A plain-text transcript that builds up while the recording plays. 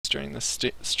during this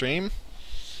stream.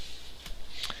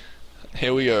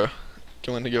 Here we go.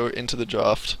 Going to go into the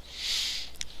draft.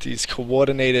 These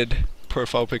coordinated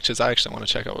profile pictures. I actually want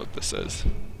to check out what this is.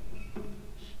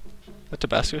 A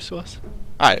Tabasco sauce?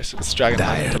 Ah, yes, it's Dragon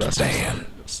Lemon Tabasco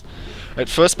sauce. Alright,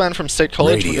 first ban from State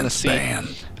College. We're going to see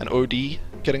an OD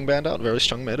getting banned out. Very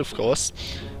strong mid, of course.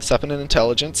 Stepping in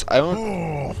intelligence. I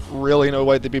don't really know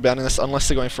why they'd be banning this unless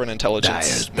they're going for an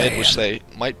intelligence mid, which they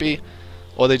might be.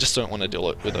 Or they just don't want to deal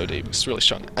with OD because it's really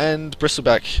strong. And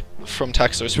Bristleback from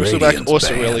Taxos. Bristleback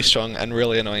also really strong and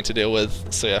really annoying to deal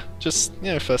with. So yeah, just,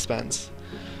 you know, first bans.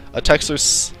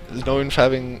 Taxos is known for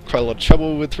having quite a lot of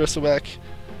trouble with Bristleback.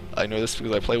 I know this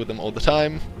because I play with them all the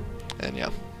time. And yeah.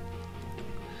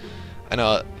 And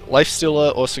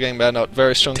Lifestealer also getting banned out.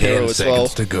 Very strong hero as well.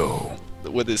 To go.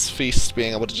 With his feast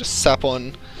being able to just sap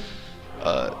on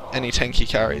any tank he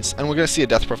carries. And we're going to see a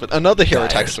Death Prophet. Another hero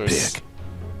Taxos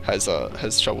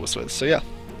has troubles with. So yeah,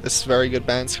 this very good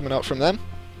bans coming out from them.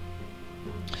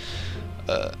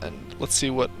 And let's see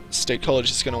what State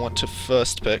College is going to want to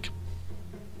first pick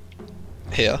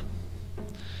here,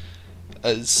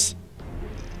 as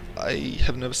I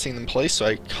have never seen them play, so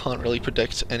I can't really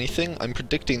predict anything. I'm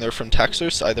predicting they're from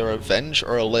Taxos, either a Venge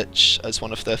or a Lich as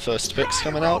one of their first picks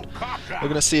coming out. We're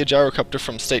going to see a Gyrocopter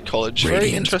from State College.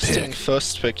 Very interesting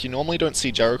first pick. You normally don't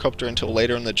see Gyrocopter until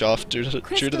later in the draft due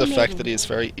to the fact that he is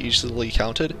very easily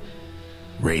counted.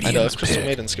 And Crystal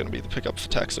Maiden's going to be the pickup for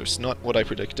Taxos. Not what I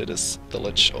predicted as the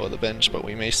Lich or the Venge, but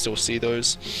we may still see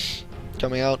those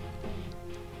coming out.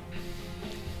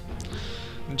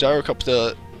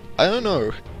 Gyrocopter, I don't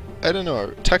know.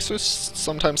 Taxos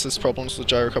sometimes has problems with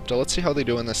Gyrocopter. Let's see how they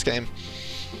do in this game.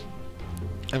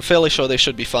 I'm fairly sure they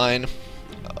should be fine.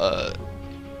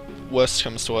 Worst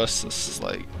comes to worst, this is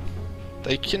like,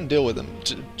 they can deal with them.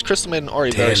 Crystal Maiden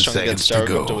already very strong against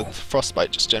Gyrocopter, with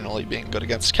Frostbite just generally being good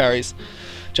against carries.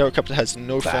 Gyrocopter has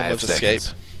no form of escape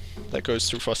that goes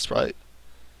through Frostbite.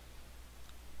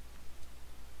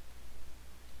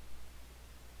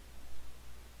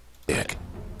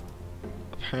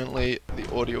 Apparently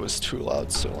the audio is too loud,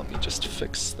 so let me just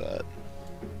fix that.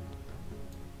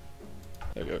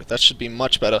 There we go. That should be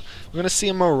much better. We're going to see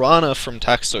a Mirana from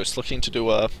Taxos, looking to do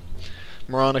a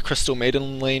Mirana Crystal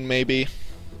Maiden lane maybe,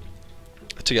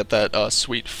 to get that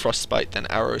sweet Frostbite then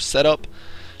Arrow setup.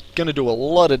 Going to do a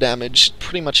lot of damage,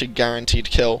 pretty much a guaranteed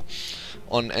kill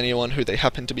on anyone who they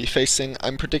happen to be facing.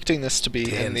 I'm predicting this to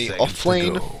be in the off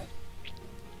lane.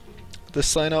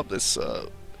 This lineup, this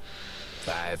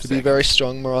to be very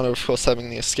strong. Mirana, of course, having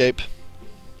the escape.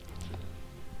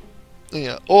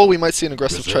 Yeah, or we might see an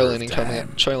aggressive trail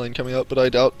lane coming up, but I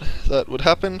doubt that would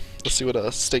happen. Let's see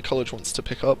what State College wants to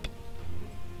pick up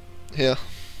here.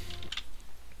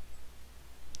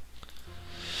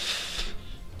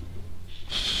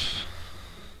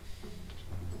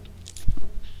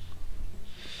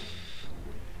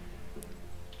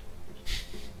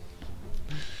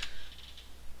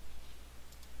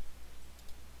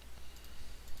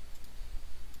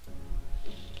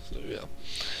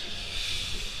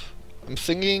 I'm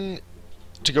thinking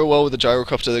to go well with the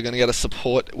Gyrocopter, they're going to get a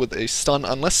support with a stun,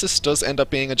 unless this does end up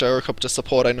being a Gyrocopter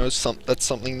support. I know that's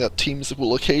something that teams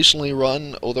will occasionally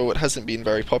run, although it hasn't been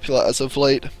very popular as of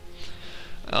late,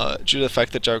 due to the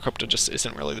fact that Gyrocopter just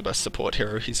isn't really the best support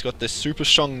hero. He's got this super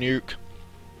strong nuke,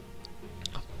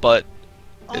 but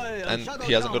and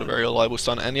he hasn't got a very reliable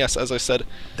stun. And yes, as I said,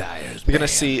 we're going to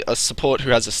see a support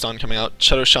who has a stun coming out.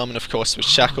 Shadow Shaman, of course, with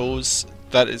Shackles.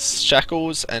 That is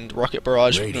Shackles and Rocket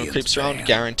Barrage with no creeps around,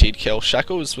 guaranteed kill.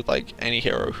 Shackles with like any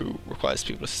hero who requires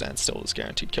people to stand still is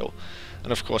guaranteed kill.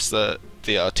 And of course the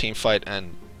team fight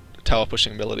and tower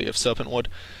pushing ability of Serpent Ward,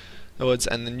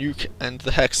 and the nuke and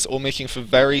the Hex, all making for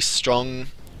very strong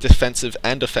defensive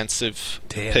and offensive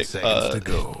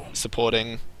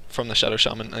supporting from the Shadow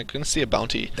Shaman. I'm going to see a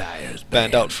bounty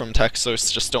banned out from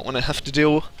Taxos. Just don't want to have to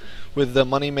deal with the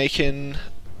money making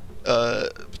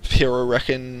hero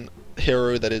wrecking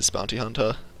hero that is Bounty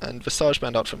Hunter, and Visage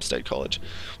banned out from State College,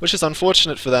 which is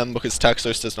unfortunate for them because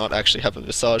Taxos does not actually have a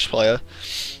Visage player.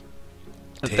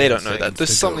 And they don't know that. This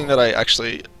is something that I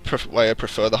actually why I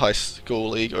prefer the high school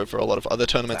league over a lot of other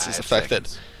tournaments, is the fact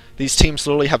that these teams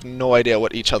literally have no idea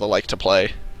what each other like to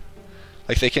play.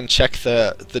 Like, they can check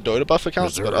the Dota buff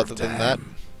accounts, but other than that,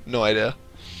 no idea.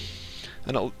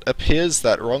 And it appears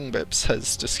that Wrong Bips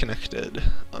has disconnected,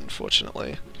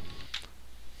 unfortunately.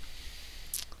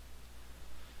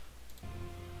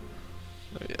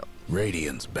 Yeah.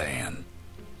 Radiance ban.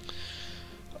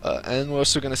 And we're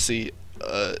also going to see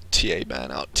TA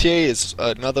ban out. TA is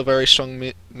another very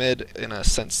strong mid in a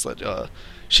sense that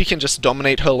she can just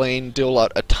dominate her lane, deal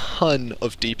out a ton ton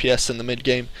of DPS in the mid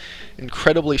game.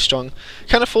 Incredibly strong.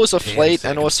 Kind of falls off late,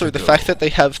 and also the fact that they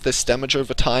have this damage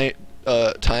over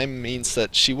time means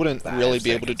that she wouldn't really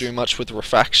be able to do much with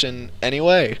refraction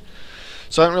anyway.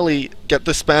 So I don't really get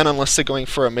this ban unless they're going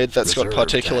for a mid that's got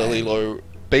particularly low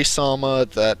base armor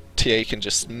that TA can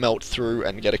just melt through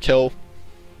and get a kill.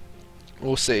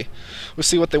 We'll see. We'll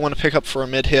see what they want to pick up for a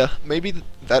mid here. Maybe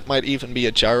that might even be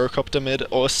a gyrocopter mid,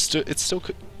 or it still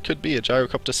could be a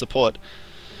gyrocopter support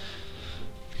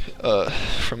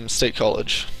from State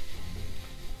College.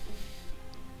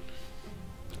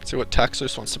 Let's see what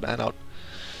Taxos wants to ban out.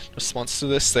 In response to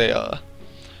this, the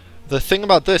thing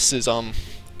about this is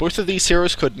both of these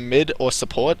heroes could mid or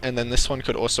support, and then this one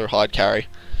could also hard carry.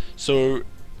 So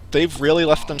they've really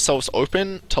left themselves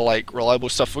open to like reliable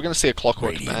stuff. We're going to see a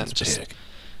Clockwork ban. Just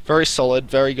very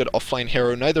solid, very good offlane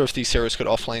hero. Neither of these heroes could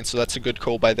offlane, so that's a good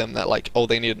call by them that like, oh,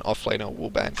 they need an offlaner, we'll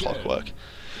ban Clockwork.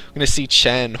 We're going to see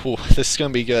Chen. Ooh, this is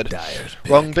going to be good.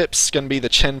 Wrong Bip's going to be the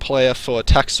Chen player for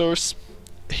Taxos.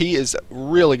 He is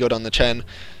really good on the Chen,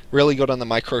 really good on the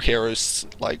micro heroes,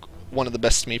 like one of the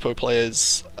best Meepo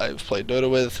players I've played Dota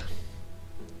with.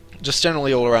 Just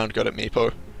generally all around good at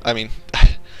Meepo. I mean,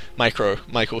 micro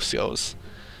skills.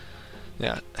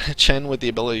 Yeah, Chen with the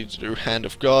ability to do Hand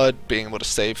of God, being able to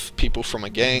save people from a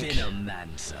gank.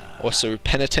 Also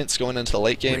Penitence going into the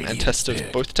late game, and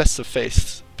both Tests of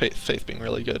Faith being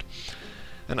really good.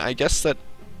 And I guess that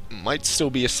might still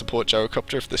be a support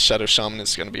gyrocopter if the Shadow Shaman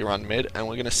is going to be run mid, and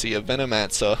we're going to see a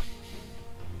Venomancer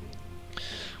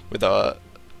with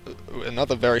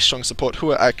another very strong support,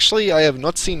 who actually I have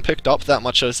not seen picked up that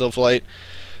much as of late.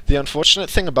 The unfortunate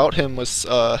thing about him was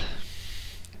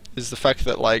is the fact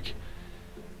that like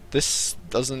this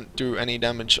doesn't do any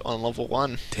damage on level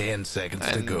 1. 10 seconds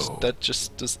and to go. That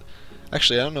just does.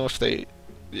 Actually, I don't know if they.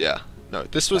 Yeah, no.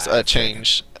 This was a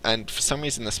change, and for some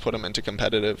reason this put him into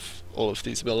competitive. All of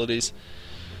these abilities,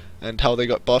 and how they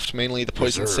got buffed, mainly the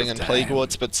Poison Sting and Plague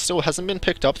Wards, but still hasn't been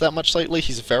picked up that much lately.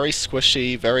 He's very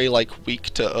squishy, very like weak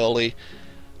to early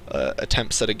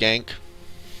attempts at a gank.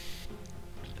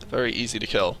 Very easy to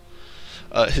kill.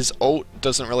 His ult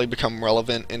doesn't really become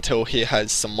relevant until he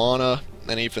has some mana,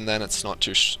 and even then it's not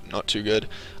too good.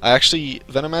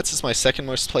 Venomancer is my second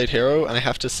most played hero, and I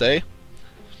have to say,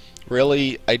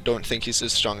 really, I don't think he's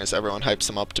as strong as everyone hypes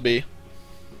him up to be.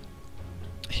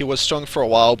 He was strong for a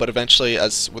while, but eventually,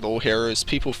 as with all heroes,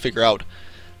 people figure out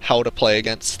how to play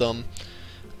against them,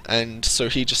 and so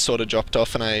he just sort of dropped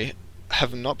off, and I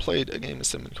have not played a game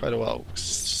as him in quite a while. He's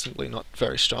simply not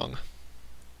very strong.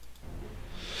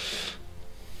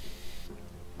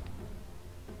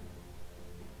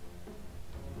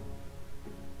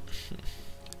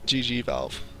 GG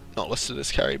Valve. Not listed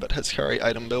as carry, but has carry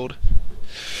item build.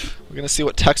 We're going to see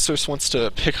what Taxos wants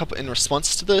to pick up in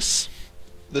response to this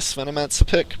Venomancer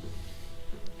pick.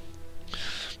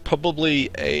 Probably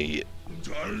a...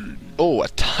 Oh, a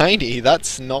Tiny!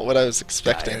 That's not what I was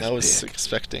expecting. I was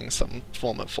expecting some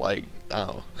form of like...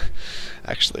 Oh.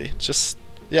 Actually, just...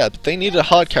 Yeah, but they needed a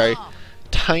hard carry.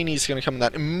 Tiny's going to come in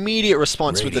that immediate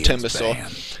response with the Timber Saw.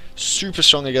 Super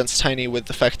strong against Tiny with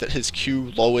the fact that his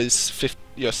Q lowers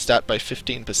your stat by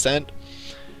 15%.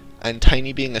 And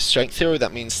Tiny being a strength hero,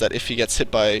 that means that if he gets hit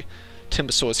by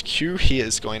Timbersaw's Q, he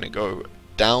is going to go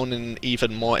down in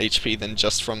even more HP than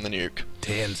just from the nuke.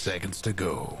 10 seconds to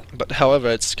go. But however,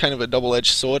 it's kind of a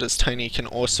double-edged sword, as Tiny can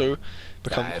also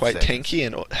become quite tanky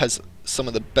and has some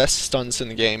of the best stuns in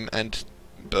the game and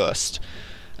burst.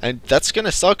 And that's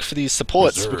gonna suck for these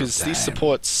supports, because these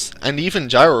supports, and even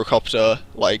Gyrocopter,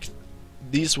 like,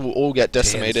 these will all get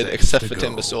decimated except for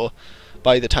Timbersaw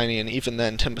by the Tiny, and even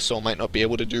then Timbersaw might not be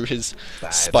able to do his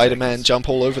Spider-Man jump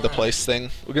all over the place thing.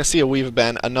 We're gonna see a Weaver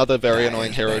ban, another very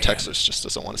annoying hero Texas just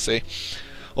doesn't want to see.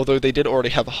 Although they did already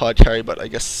have a hard carry, but I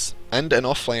guess, and an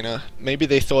offlaner. Maybe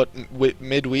they thought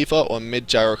mid Weaver or mid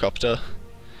Gyrocopter.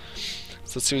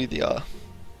 So let's see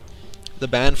the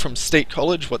ban from State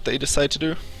College, what they decide to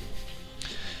do.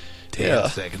 10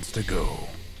 seconds to go.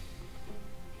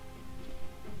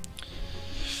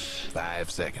 5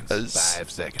 seconds.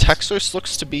 5 seconds. Taxos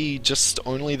looks to be just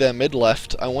only their mid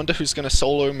left. I wonder who's going to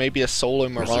solo, maybe a solo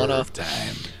Mirana.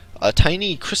 A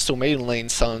Tiny Crystal Maiden lane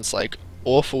sounds like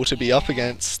awful to be up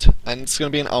against, and it's going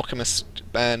to be an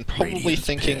Alchemist ban, probably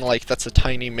thinking like that's a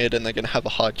Tiny mid and they're going to have a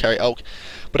hard carry Alch.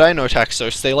 But I know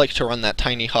Taxos, they like to run that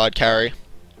Tiny hard carry.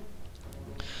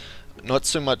 Not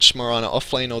so much Mirana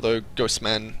offlane, although not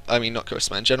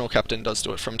Ghostman, General Captain does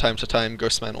do it from time to time.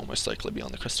 Ghostman will most likely be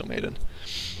on the Crystal Maiden.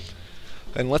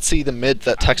 And let's see the mid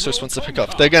that Taxos wants to pick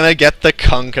up. They're gonna get the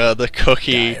Conker, the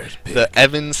Cookie, the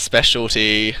Evans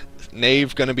specialty.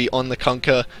 Knave gonna be on the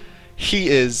Conker. He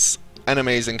is an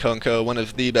amazing Conker, one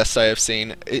of the best I have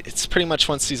seen. It's pretty much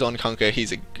once he's on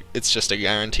Conker, it's just a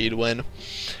guaranteed win.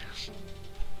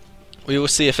 We will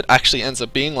see if it actually ends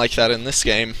up being like that in this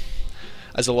game,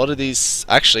 as a lot of these...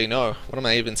 Actually, no, what am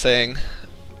I even saying?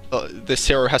 This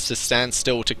hero has to stand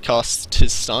still to cast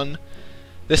his stun.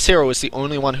 This hero is the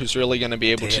only one who's really going to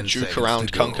be able to juke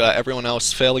around Conker. Everyone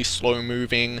else fairly slow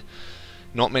moving,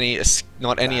 not any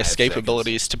escape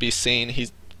abilities to be seen.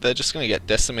 They're just going to get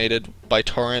decimated by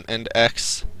Torrent and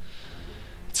X.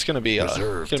 It's going to be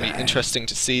interesting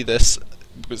to see this,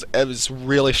 because Ev is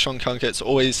really strong Conker. It's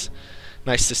always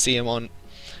nice to see him on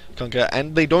Conker,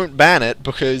 and they don't ban it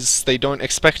because they don't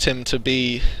expect him to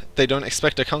be... They don't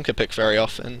expect a Conker pick very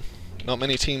often. Not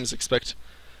many teams expect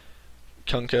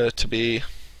Conker to be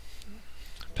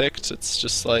picked. It's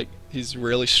just like, he's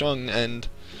really strong, and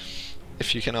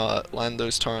if you can land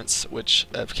those torrents, which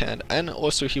Ev can, and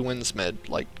also he wins mid,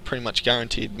 like pretty much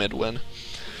guaranteed mid win.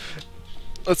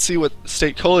 Let's see what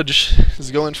State College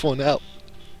is going for now.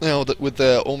 Now that with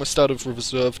their almost out of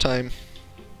reserve time,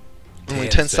 only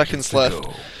 10 seconds left.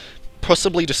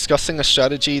 Possibly discussing a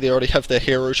strategy. They already have their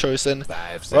hero chosen.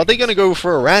 Or are they going to go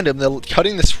for a random? They're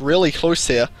cutting this really close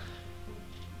here.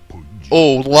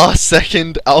 Oh, last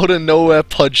second, out of nowhere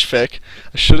Pudge pick.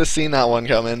 I should have seen that one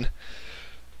coming.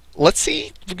 Let's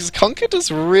see, because Conker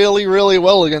does really, really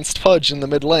well against Pudge in the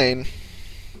mid lane.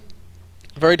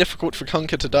 Very difficult for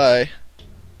Conker to die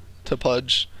to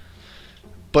Pudge.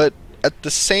 But at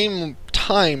the same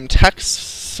time,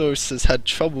 Taxos has had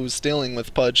troubles dealing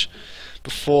with Pudge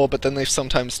before, but then they've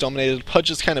sometimes dominated. Pudge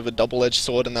is kind of a double-edged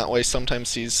sword in that way.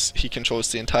 Sometimes he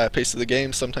controls the entire pace of the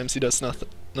game, sometimes he does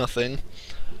nothing.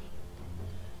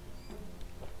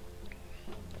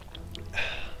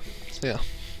 So yeah.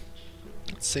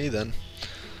 Let's see then.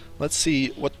 Let's see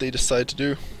what they decide to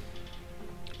do.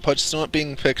 Pudge's not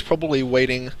being picked, probably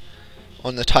waiting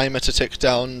on the timer to tick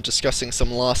down, discussing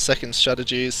some last second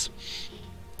strategies,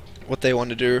 what they want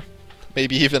to do,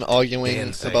 maybe even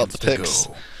arguing about the picks.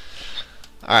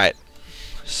 Alright,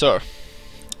 so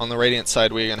on the Radiant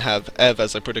side we're going to have Ev,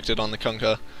 as I predicted, on the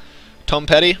Conker, Tom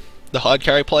Petty, the hard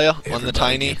carry player, on the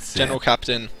Tiny, General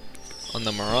Captain on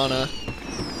the Marana,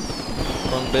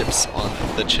 Wrong Bips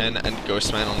on the Chen, and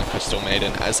Ghostman on the Crystal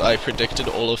Maiden, as I predicted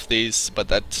all of these, but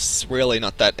that's really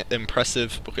not that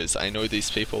impressive because I know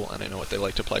these people and I know what they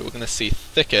like to play. We're going to see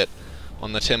Thicket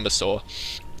on the Timbersaw,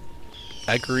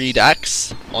 Agreed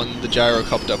Axe on the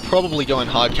Gyrocopter, probably going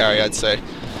hard carry I'd say,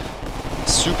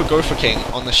 Super Gopher King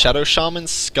on the Shadow Shaman,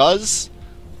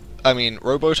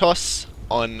 Robotos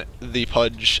on the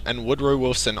Pudge, and Woodrow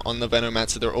Wilson on the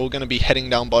Venomancer. They're all going to be heading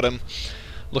down bottom,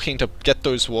 looking to get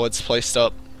those wards placed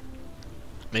up,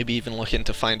 maybe even looking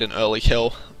to find an early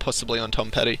kill, possibly on Tom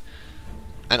Petty.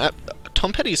 And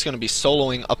Tom Petty is going to be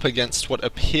soloing up against what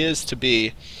appears to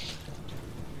be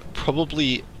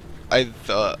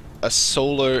either a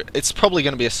solo... It's probably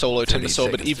going to be a solo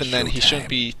Timbersaw, but even then he should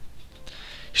be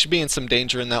in some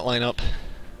danger in that lineup.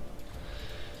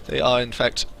 They are in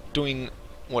fact doing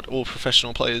what all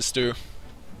professional players do,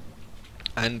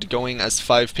 and going as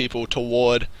 5 people to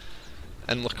ward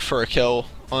and look for a kill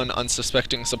on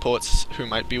unsuspecting supports who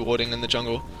might be warding in the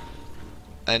jungle.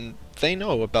 And they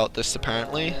know about this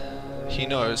apparently. He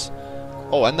knows.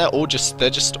 Oh, and they're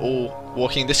just all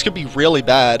walking. This could be really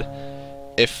bad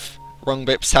if Wrong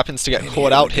Bips happens to get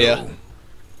caught out here.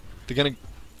 They're gonna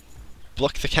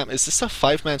block the camp. Is this a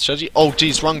 5-man strategy? Oh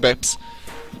geez, Wrong Bips.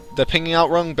 They're pinging out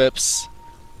Wrong Bips.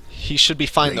 He should be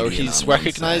fine though. He's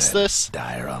recognized this.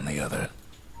 Dire on the other.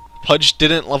 Pudge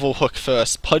didn't level Hook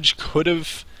first. Pudge could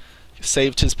have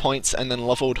saved his points and then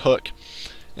leveled Hook.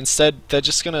 Instead, they're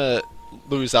just gonna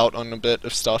lose out on a bit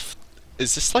of stuff.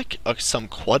 Is this like some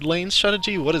quad lane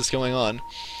strategy? What is going on?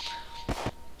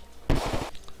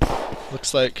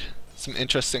 Looks like some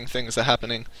interesting things are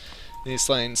happening in these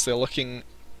lanes. They're looking...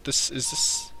 This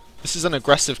is an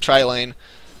aggressive tri-lane.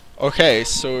 Okay,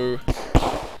 so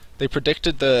they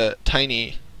predicted the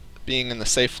Tiny being in the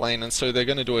safe lane, and so they're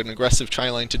going to do an aggressive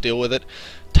tri-lane to deal with it.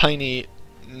 Tiny,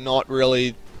 not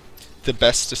really the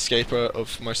best escaper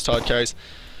of most hard carries,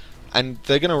 and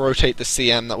they're going to rotate the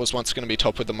CM that was once going to be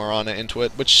top with the Marana into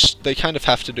it, which they kind of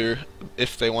have to do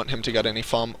if they want him to get any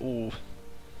farm. Ooh.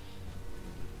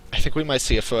 I think we might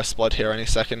see a first blood here any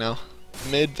second now.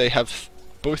 Mid, they have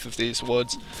both of these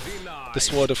wards.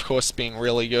 This ward, of course, being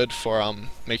really good for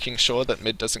making sure that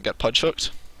mid doesn't get Pudge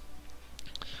hooked.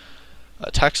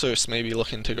 Taxos may be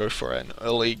looking to go for an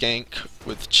early gank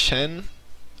with Chen.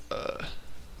 Over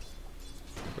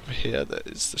here, that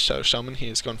is the Shadow Shaman. He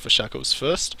has gone for Shackles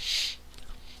first.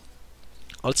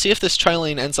 Let's see if this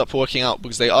tri-lane ends up working out,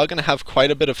 because they are going to have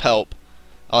quite a bit of help.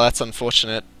 Oh, that's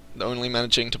unfortunate. only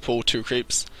managing to pull 2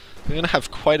 creeps. They're going to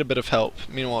have quite a bit of help.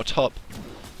 Meanwhile, top,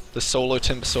 the solo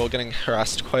Timbersaw getting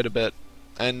harassed quite a bit.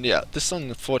 And yeah, this is an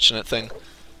unfortunate thing.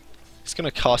 He's going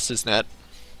to cast his net.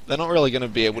 They're not really going to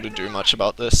be able to do much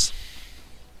about this.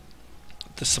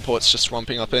 The support's just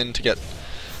romping up in to get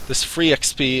this free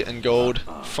XP and gold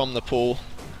from the pool.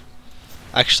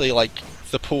 Actually, like,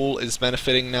 the pool is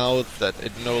benefiting now that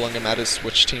it no longer matters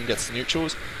which team gets the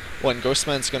neutrals. Well, and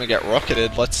Ghostman's gonna get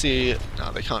rocketed. Let's see.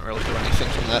 No, they can't really do anything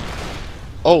from that.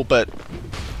 Oh, but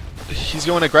he's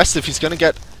going aggressive. He's gonna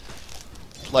get,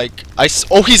 like, ice.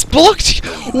 Oh, he's blocked!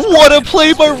 What a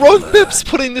play by Rogue Bips,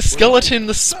 putting the skeleton,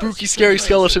 the spooky, scary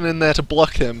skeleton in there to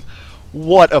block him.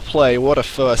 What a play, what a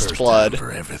first blood.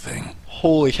 For everything.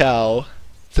 Holy cow.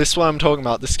 This is what I'm talking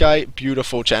about. This guy,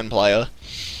 beautiful Chen player.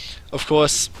 Of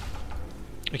course,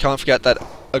 we can't forget that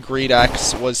a Greed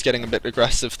Axe was getting a bit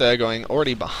aggressive there, going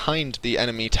already behind the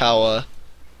enemy tower.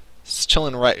 It's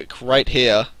chilling right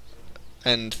here.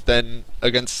 And then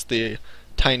against the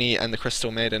Tiny and the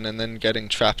Crystal Maiden, and then getting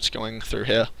trapped going through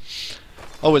here.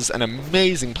 That was an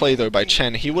amazing play though by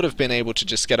Chen. He would have been able to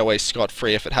just get away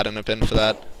scot-free if it hadn't have been for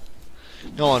that.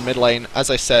 No, on mid lane, as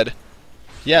I said,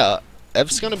 yeah,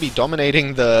 Ev's going to be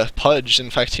dominating the Pudge. In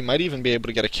fact, he might even be able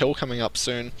to get a kill coming up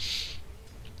soon.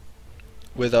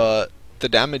 With the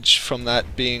damage from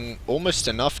that being almost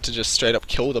enough to just straight up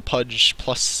kill the Pudge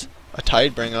plus a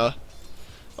Tidebringer.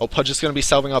 Oh, Pudge is going to be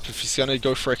salving up. If he's going to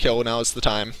go for a kill, now is the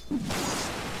time.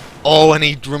 Oh, and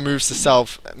he removes the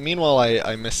salve. Meanwhile,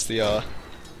 I missed the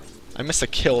I missed a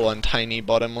kill on Tiny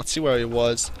bottom. Let's see where he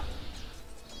was.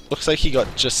 Looks like he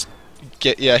got just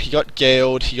yeah, he got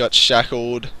galed, he got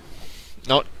shackled.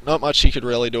 Not much he could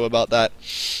really do about that.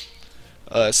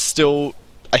 Still,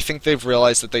 I think they've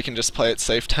realized that they can just play it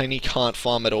safe. Tiny can't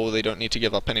farm at all. They don't need to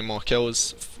give up any more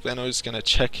kills. Veno's gonna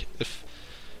check if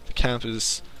the camp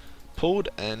is pulled,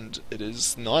 and it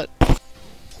is not.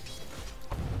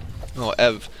 Oh,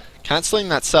 Ev. Cancelling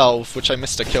that salve, which I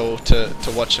missed a kill to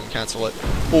watch him cancel it.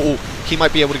 Oh, he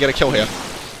might be able to get a kill here.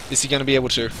 Is he going to be able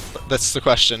to? That's the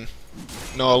question.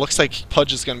 No, it looks like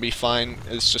Pudge is going to be fine.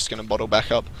 It's just going to bottle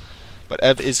back up. But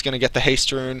Ev is going to get the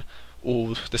haste rune.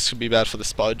 Oh, this could be bad for the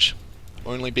Spudge.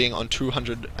 Only being on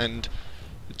 200 and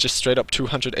just straight up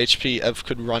 200 HP, Ev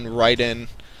could run right in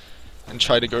and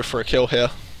try to go for a kill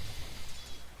here.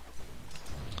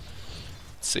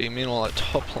 Let's see, meanwhile at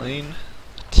top lane,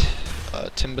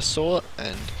 Timbersaw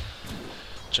and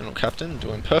General Captain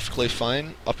doing perfectly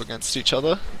fine up against each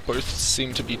other. Both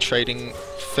seem to be trading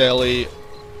fairly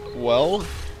well.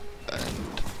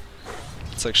 And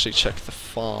let's actually check the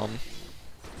farm.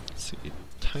 Let's see,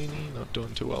 Tiny not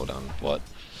doing too well down what?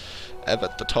 Ev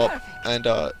at the top. And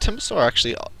Timbersaw are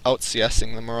actually out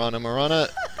CSing the Mirana. Mirana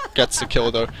gets the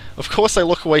kill though. Of course I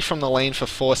look away from the lane for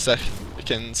 4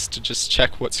 seconds to just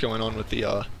check what's going on with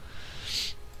the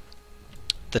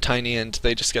Tiny, and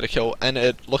they just get a kill. And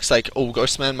it looks like, oh,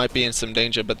 Ghostman might be in some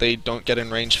danger, but they don't get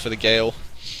in range for the Gale.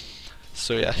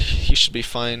 So yeah, he should be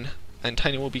fine. And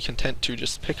Tiny will be content to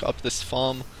just pick up this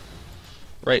farm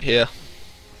right here.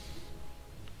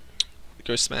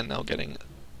 Ghostman now getting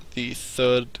the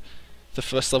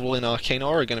first level in Arcane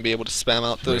Aura, are going to be able to spam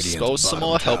out those spells some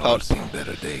more, help out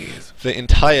the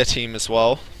entire team as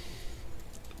well.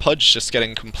 Pudge just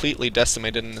getting completely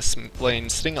decimated in this lane,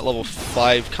 sitting at level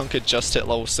 5, Kunkka just hit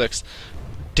level 6.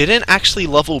 Didn't actually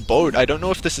level boat. I don't know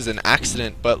if this is an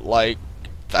accident, but like,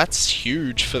 that's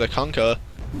huge for the Kunkka.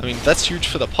 I mean, that's huge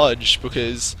for the Pudge,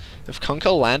 because if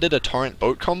Kunkka landed a torrent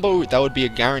boat combo, that would be a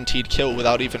guaranteed kill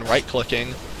without even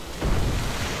right-clicking.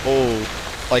 Oh,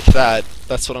 like that.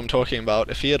 That's what I'm talking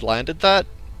about. If he had landed that,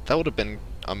 that would have been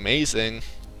amazing.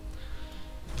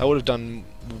 That would have done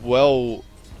well,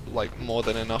 like more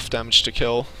than enough damage to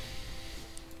kill.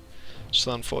 Just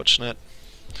unfortunate.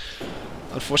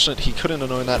 Unfortunate he couldn't have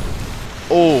known that.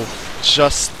 Oh,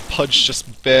 just Pudge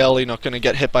just barely not going to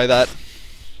get hit by that.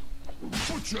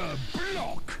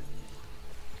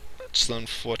 Just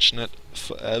unfortunate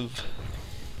for Ev.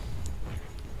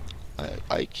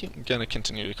 I'm gonna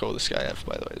continue to call this guy Ev,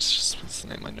 by the way. It's the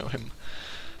name I know him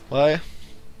by.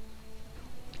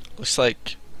 Looks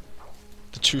like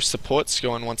the 2 supports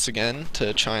going once again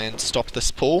to try and stop this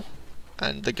pull,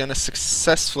 and they're gonna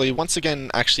successfully, once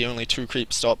again, actually only 2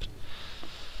 creeps stopped.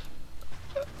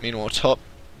 Meanwhile top,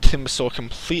 Timbersaw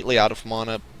completely out of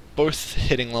mana, both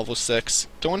hitting level 6,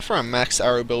 going for a max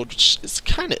arrow build, which is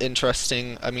kinda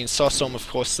interesting. I mean, Starstorm of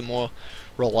course the more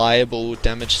reliable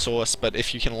damage source, but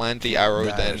if you can land the arrow,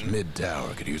 then mid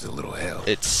tower could use a little help.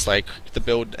 It's like the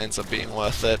build ends up being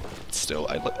worth it. Still,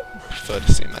 I prefer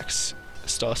to see max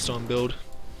Starstorm build.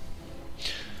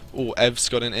 Oh, Ev's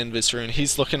got an Invis rune.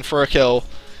 He's looking for a kill.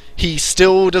 He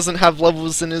still doesn't have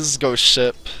levels in his ghost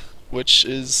ship, which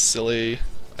is silly,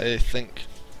 I think,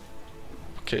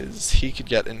 because he could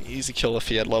get an easy kill if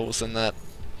he had levels in that.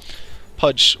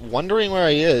 Pudge wondering where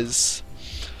he is,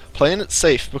 playing it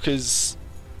safe because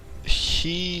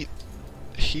he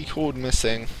called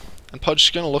missing, and Pudge is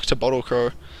gonna look to Bottle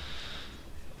Crow.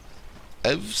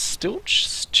 Ev's still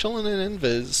just chilling in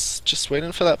Invis, just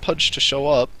waiting for that Pudge to show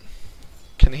up.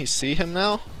 Can he see him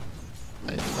now?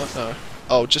 I don't know.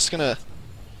 Oh, just gonna...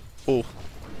 Oh,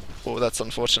 that's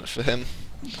unfortunate for him.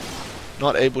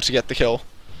 Not able to get the kill.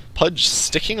 Pudge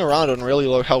sticking around on really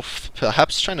low health,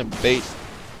 perhaps trying to bait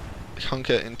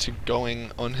Hunker into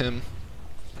going on him.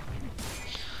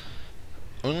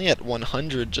 Only at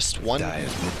 100, just one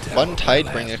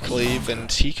Tidebringer cleave,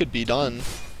 and he could be done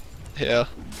here.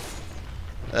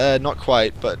 Not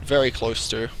quite, but very close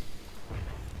to.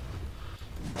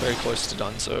 Very close to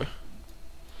done so.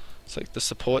 It's like the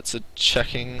supports are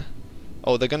checking.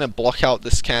 Oh, they're gonna block out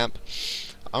this camp.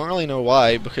 I don't really know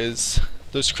why, because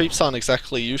those creeps aren't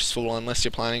exactly useful unless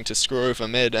you're planning to screw over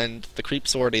mid, and the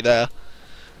creep's already there.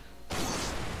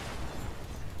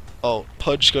 Oh,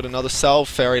 Pudge got another salve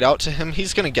ferried out to him.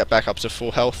 He's gonna get back up to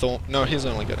full health, or no, he's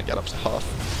only gonna get up to half.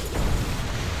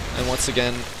 And once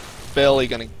again, barely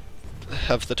gonna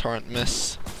have the torrent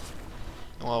miss.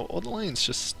 Wow, all the lanes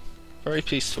just very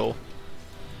peaceful.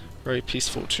 Very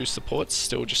peaceful. Two supports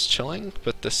still just chilling,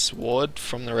 but this ward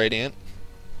from the Radiant,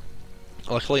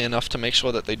 luckily enough to make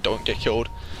sure that they don't get killed.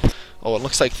 Oh, it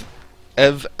looks like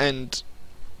Ev and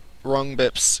Wrong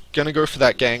Bips gonna go for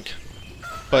that gank,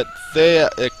 but they're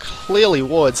clearly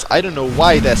wards. I don't know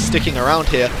why they're sticking around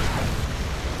here,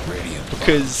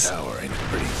 because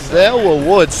there were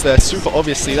wards there super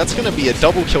obviously. That's gonna be a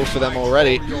double kill for them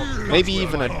already, maybe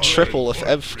even a triple if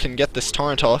Ev can get this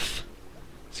torrent off.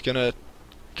 He's gonna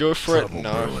go for it.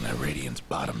 No.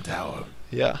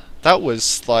 Yeah, that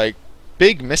was like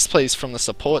big misplays from the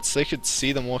supports. They could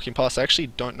see them walking past. I actually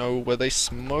don't know, were they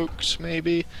smoked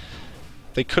maybe?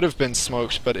 They could have been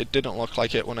smoked, but it didn't look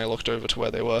like it when I looked over to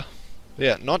where they were.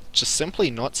 Yeah, just simply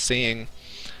not seeing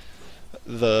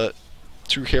the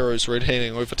two heroes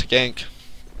rotating over to gank.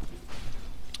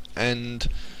 And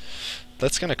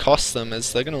that's going to cost them,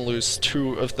 as they're going to lose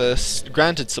two of their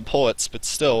granted supports, but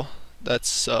still,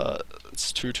 that's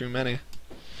it's too many.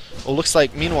 Well, looks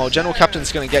like, meanwhile, General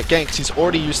Captain's going to get ganked. He's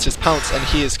already used his pounce, and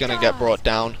he is going to get brought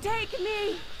down.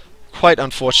 Quite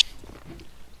unfortunate.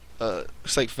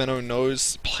 Looks like Venno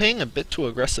knows. Playing a bit too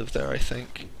aggressive there, I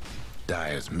think.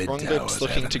 Wrongbib's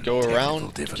looking to go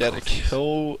around, get a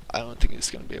kill. I don't think he's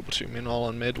going to be able to. Meanwhile,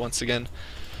 on mid, once again,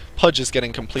 Pudge is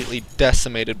getting completely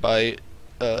decimated by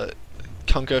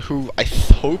Kunka, who I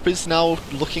hope is now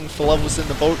looking for levels in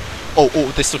the boat.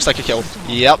 Oh, this looks like a kill.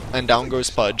 Yep, and down goes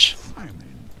Pudge.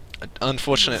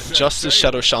 Unfortunate, just as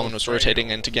Shadow Shaman was rotating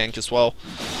into gank as well.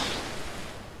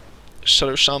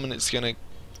 Shadow Shaman is gonna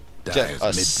get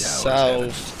a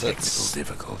salve. That's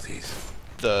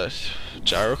the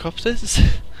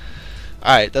gyrocopters?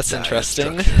 Alright, that's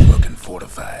interesting.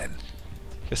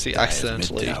 Guess he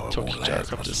accidentally took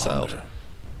gyrocopter's salve.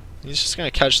 He's just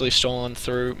gonna casually stroll on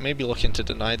through, maybe looking to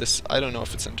deny this. I don't know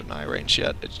if it's in deny range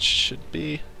yet. It should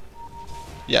be.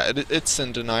 Yeah, it's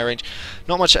in deny range.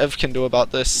 Not much Ev can do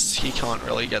about this. He can't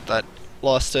really get that.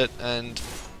 Lost it, and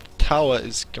tower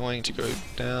is going to go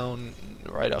down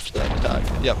right after that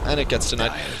attack. Yep, and it gets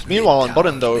denied. Meanwhile, on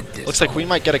bottom though, looks like we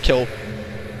might get a kill.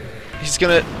 He's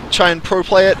gonna try and pro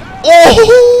play it.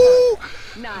 Oh!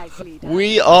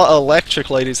 We are electric,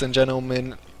 ladies and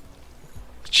gentlemen.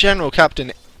 General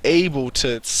Captain able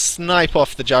to snipe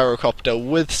off the gyrocopter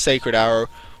with Sacred Arrow.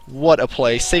 What a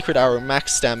play. Sacred Arrow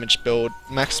max damage build,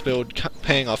 max build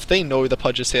paying off. They know the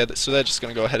Pudge is here, so they're just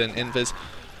going to go ahead and invis.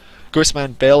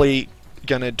 Ghostman barely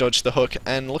going to dodge the hook,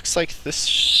 and looks like this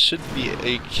should be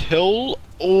a kill.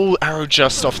 Oh, arrow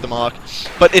just off the mark.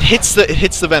 But it hits the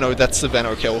Venno. That's the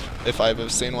Venno kill, if I've ever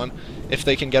seen one. If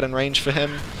they can get in range for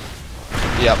him.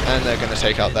 Yep, and they're going to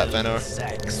take out that Venno.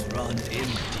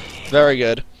 Very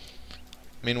good.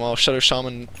 Meanwhile, Shadow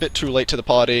Shaman, a bit too late to the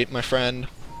party, my friend.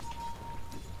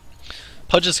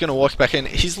 Pudge is going to walk back in.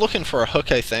 He's looking for a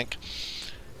hook, I think.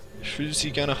 Who's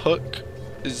he going to hook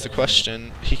is the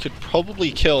question. He could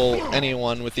probably kill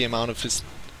anyone with the amount of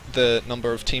the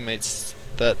number of teammates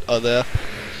that are there.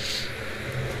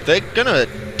 They're going to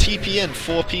TP in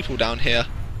 4 people down here.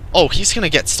 Oh, he's going to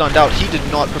get stunned out. He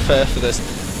did not prepare for this.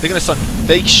 They're going to stun.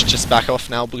 They should just back off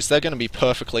now, because they're going to be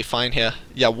perfectly fine here.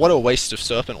 Yeah, what a waste of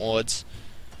Serpent Wards.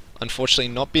 Unfortunately,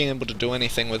 not being able to do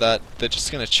anything with that. They're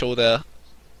just going to chill there.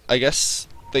 I guess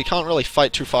they can't really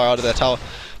fight too far out of their tower.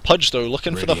 Pudge, though,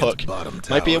 looking for the hook.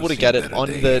 Might be able to get it on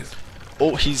the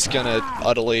Oh, he's gonna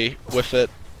utterly whiff it.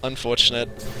 Unfortunate.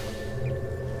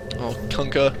 Oh,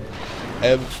 Kunkka,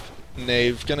 Ev,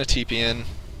 Knave, gonna TP in.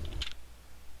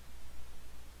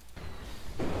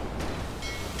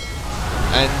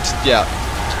 And yeah,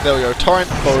 there we go. Torrent,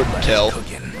 boat, kill.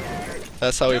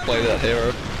 That's how we play that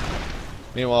hero.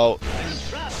 Meanwhile,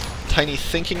 Tiny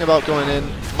thinking about going in.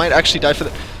 Might actually die for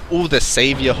the... Ooh, the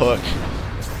Savior hook.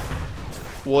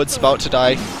 Ward's about to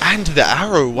die. And the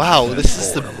arrow, wow, this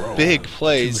is the big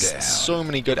plays. So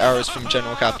many good arrows from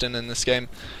General Captain in this game.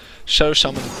 Shadow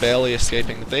Shaman barely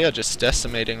escaping. They are just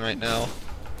decimating right now.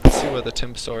 Let's see where the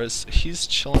Timbersaw is. He's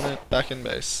chilling it back in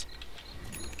base.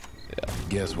 Yeah.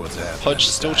 Guess what's happening? Pudge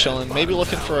still chilling, maybe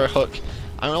looking for a hook.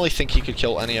 I don't really think he could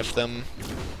kill any of them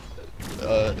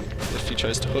if he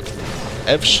chose to hook.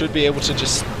 Ev should be able to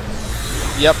just...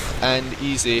 Yep, and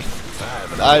easy.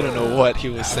 I don't know what he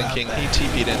was thinking. He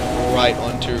TP'd in right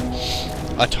onto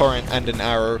a torrent and an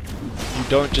arrow. You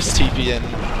don't just TP in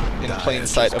plain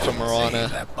sight of a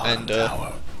Mirana and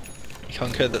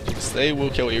Kunkka that looks they will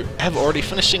kill you. Ev already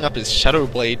finishing up his Shadow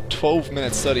Blade 12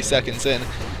 minutes 30 seconds in.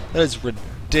 That is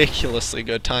ridiculously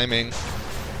good timing.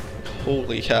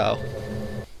 Holy cow.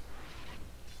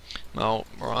 Now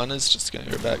Mirana's just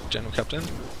gonna go back, General Captain,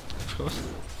 of course.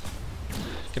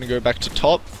 Gonna go back to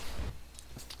top.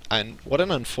 And what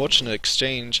an unfortunate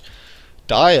exchange.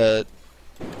 Dyer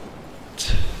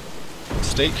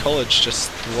State College just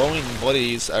throwing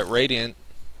bodies at Radiant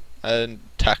and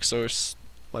Taxos,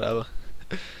 whatever.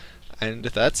 And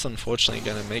that's unfortunately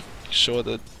going to make sure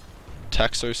that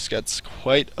Taxos gets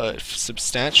quite a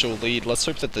substantial lead. Let's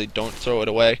hope that they don't throw it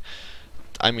away.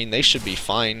 I mean, they should be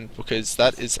fine, because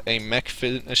that is a mech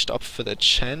finished up for the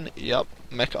Chen. Yep,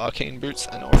 mech arcane boots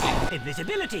and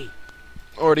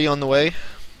already on the way.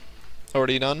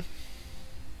 Already done.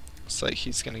 Looks like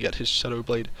he's going to get his Shadow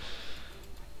Blade.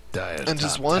 Dyer's and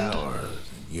his top one. tower,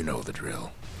 you know the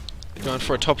drill. Going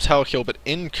for a top tower kill, but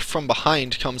in from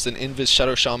behind comes an Invis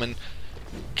Shadow Shaman.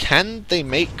 Can they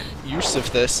make use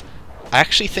of this? I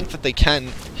actually think that they can.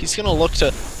 He's going to look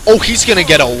to... Oh, he's going to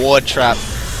get a ward trap.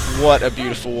 What a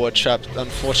beautiful ward trap.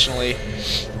 Unfortunately,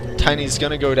 Tiny's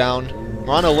going to go down.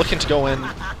 Mirana looking to go in.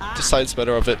 Decides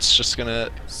better of it's just going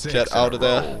to get out of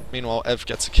there. Meanwhile, Ev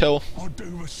gets a kill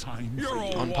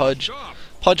on Pudge.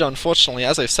 Pudge, unfortunately,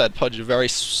 as I said, Pudge a very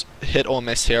hit or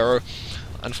miss hero.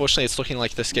 Unfortunately, it's looking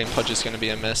like this game Pudge is going to be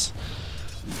a miss.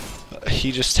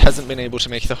 He just hasn't been able to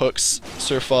make the hooks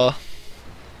so far.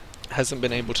 Hasn't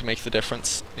been able to make the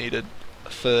difference needed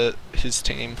for his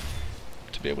team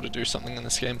to be able to do something in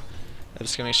this game. They're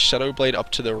just going to Shadow Blade up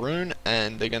to the rune,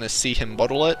 and they're going to see him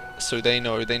bottle it, so they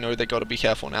know they got to be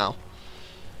careful now.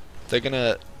 They're going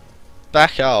to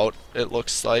back out, it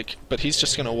looks like, but he's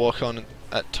just going to walk on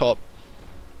at top.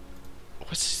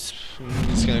 He's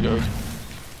going to go...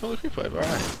 Oh, the creep wave,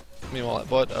 alright. Meanwhile, at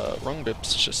bot,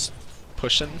 Wrongbip's just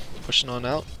pushing on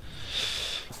out.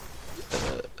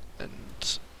 And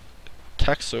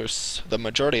Taxos, the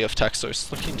majority of Taxos,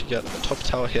 looking to get the top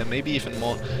tower here, maybe even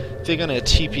more. They're going to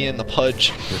TP in the Pudge,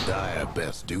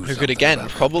 who could again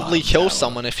probably kill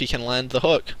someone if he can land the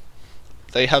hook.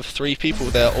 They have 3 people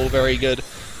there, all very good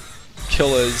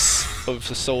killers of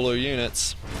the solo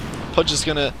units. Pudge is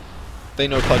going to... They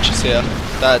know Pudge is here.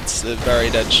 That's a very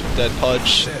dead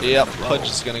Pudge. Yep, Pudge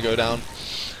is going to go down.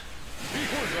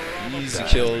 Easy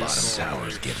kills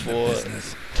for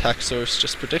Taxos,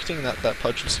 just predicting that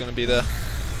Pudge was going to be there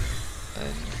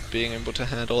and being able to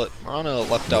handle it. Mirana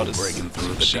leapt out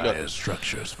as she got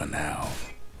structures for now.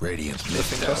 Radiant's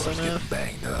lifting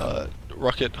customer,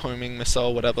 rocket homing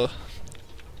missile, whatever.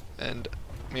 And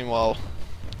meanwhile,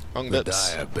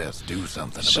 Wrongbip's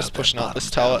it's just pushing out this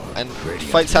tower, and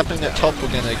fights happening at top. We're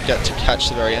gonna get to catch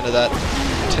the very end of that.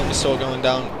 Timbersaw going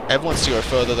down. Ev wants to go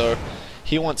further though.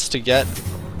 He wants to get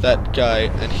that guy,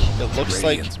 and it looks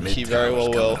like he very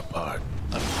well will.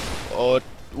 Or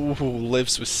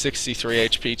lives with 63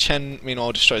 HP. Chen,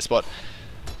 meanwhile, destroys bot.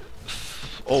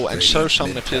 Oh, and Shadow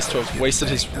Shaman appears to have wasted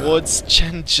his wards.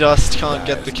 Chen just can't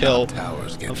get the kill.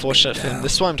 Unfortunate for him.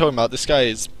 This is what I'm talking about. This guy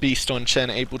is beast on Chen,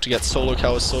 able to get solo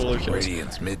kills.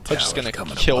 Pudge just gonna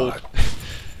kill.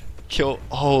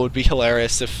 Oh, it would be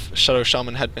hilarious if Shadow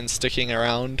Shaman had been sticking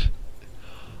around.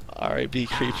 RIB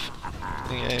creep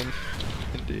in the game.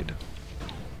 Indeed.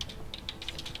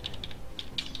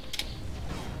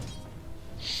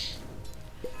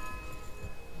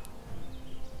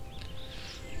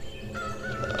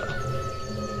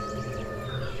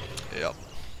 Yep.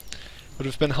 Would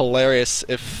have been hilarious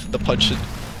if the Pudge had...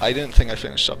 I didn't think I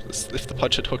finished up this. If the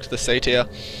Pudge had hooked the Satyr,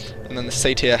 and then the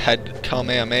Satyr had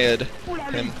Kamehameha'd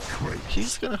him.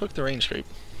 He's gonna hook the range creep.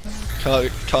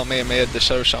 Kamehameha'd the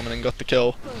Shadow Shaman and got the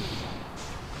kill.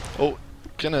 Oh,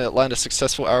 gonna land a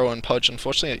successful arrow on Pudge.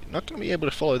 Unfortunately, not gonna be able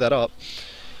to follow that up.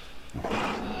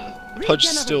 Pudge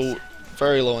still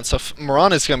very low on stuff.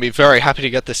 Mirana's gonna be very happy to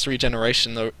get this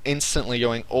regeneration though, instantly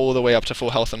going all the way up to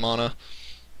full health and mana.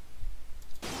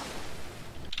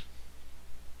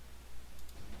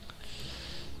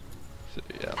 So,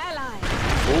 yeah.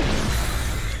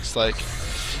 Oh, looks like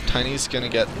Tiny's gonna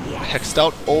get hexed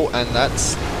out. Oh, and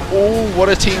that's... Oh, what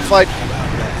a team fight!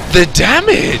 The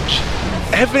damage!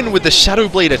 Evan with the Shadow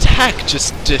Blade attack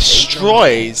just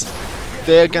destroys.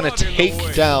 They're gonna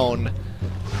take down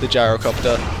the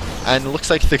gyrocopter, and it looks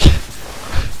like the...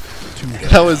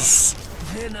 that was...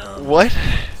 What?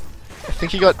 I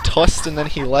think he got tossed and then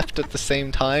he left at the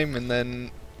same time, and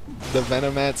then the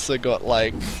Venomancer got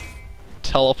like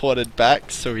teleported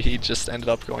back, so he just ended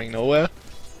up going nowhere.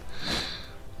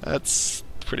 That's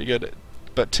pretty good.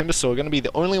 But Timbersaw gonna be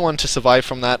the only one to survive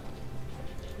from that.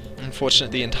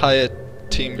 Unfortunately, the entire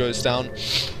team goes down.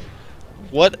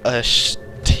 What a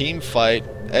team fight.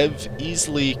 Ev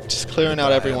easily just clearing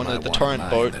out everyone at the Torrent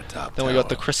boat. Then we got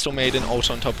the Crystal Maiden ult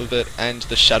on top of it, and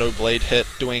the Shadow Blade hit,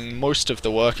 doing most of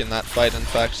the work in that fight. In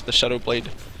fact, the Shadow Blade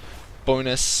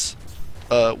bonus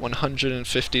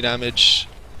 150 damage,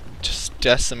 just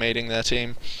decimating their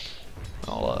team.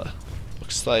 Well,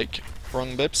 looks like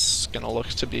Wrong Bip's gonna look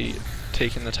to be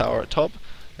taking the tower at top.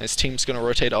 And his team's gonna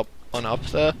rotate up on up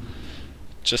there.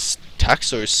 Just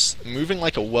Taxos moving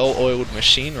like a well-oiled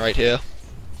machine right here.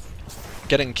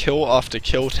 Getting kill after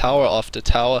kill, tower after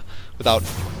tower, without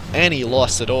any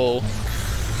loss at all.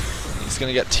 He's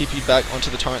gonna get TP'd back onto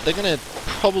the torrent. They're gonna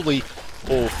probably...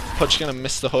 Oh, Pudge gonna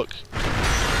miss the hook.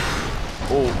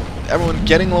 Oh, everyone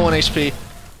getting low on HP.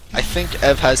 I think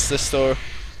Ev has this though.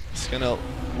 He's gonna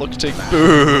look to...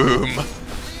 Boom!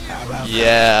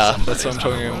 Yeah, that's what I'm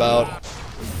talking about.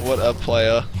 What a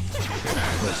player.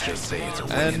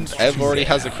 And Ev already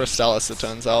has a Crystallis, it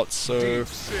turns out, so...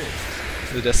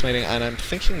 The decimating, and I'm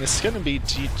thinking this is gonna be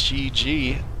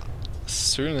GG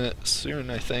soon,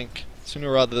 I think.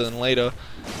 Sooner rather than later.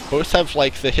 Both have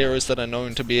like the heroes that are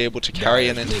known to be able to carry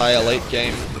an entire late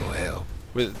game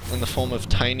in the form of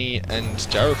Tiny and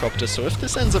Gyrocopter, so if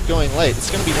this ends up going late,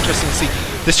 it's gonna be interesting to see.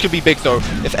 This could be big though.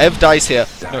 If Ev dies here,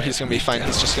 no, he's gonna be fine,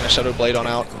 he's just gonna Shadow Blade on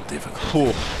out. Cool.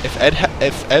 If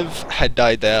Ev had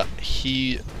died there,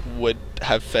 he would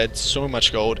have fed so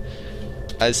much gold.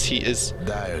 As he is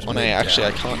on a... Actually,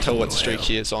 I can't tell what streak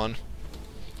he is on.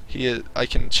 He is... I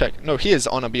can check... No, he is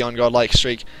on a Beyond Godlike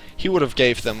streak. He would have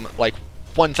gave them, like,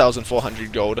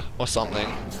 1,400 gold or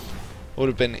something. Would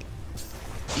have been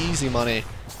easy money.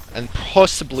 And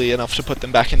possibly enough to put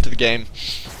them back into the game.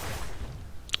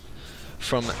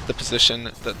 From the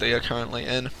position that they are currently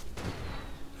in.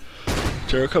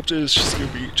 Gyrocopter is just going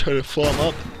to be trying to farm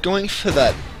up. Going for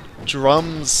that...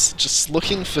 Drums, just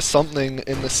looking for something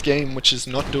in this game which is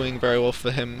not doing very well for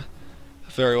him,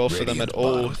 for them at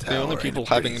all. The only people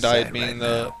having died being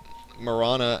the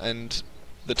Mirana and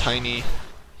the Tiny.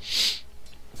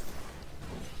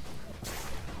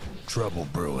 Trouble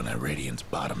brewing at Radiant's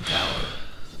bottom tower.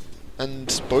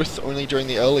 And both only during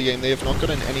the early game. They have not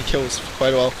gotten any kills for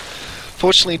quite a while.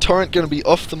 Fortunately, Torrent going to be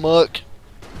off the mark.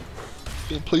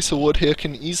 Place a ward here,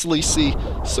 can easily see.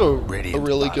 So, a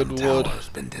really good ward.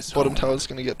 Bottom tower is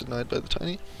going to get denied by the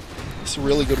Tiny. It's a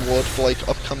really good ward for like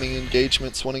upcoming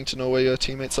engagements, wanting to know where your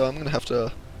teammates are. I'm going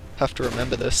to have to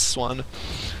remember this one.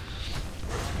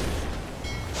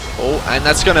 Oh, and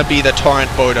that's going to be the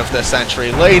Torrent boat of the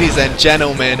century. Ladies and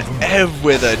gentlemen, Ev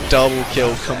with a double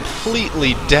kill,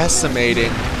 completely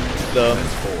decimating them.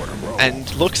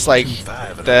 And looks like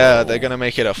they're gonna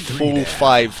make it a full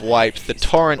 5 wipe. The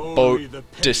Torrent boat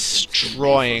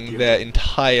destroying their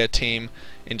entire team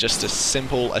in just a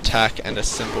simple attack and a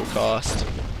simple cast.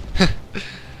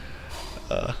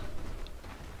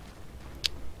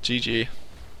 GG.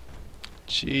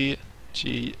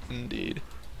 GG indeed.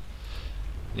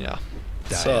 Yeah.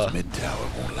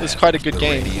 It was quite a good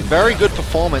game. Very good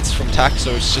performance from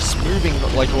Taxos, just moving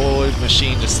like a well-oiled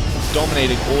machine, just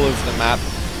dominating all of the map.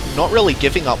 Not really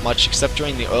giving up much except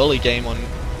during the early game on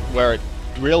where it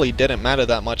really didn't matter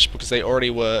that much because they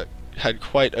already had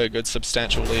quite a good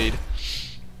substantial lead.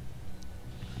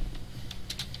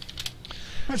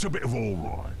 That's a bit of all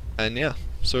right. And yeah,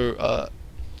 so that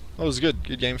was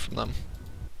good game from them.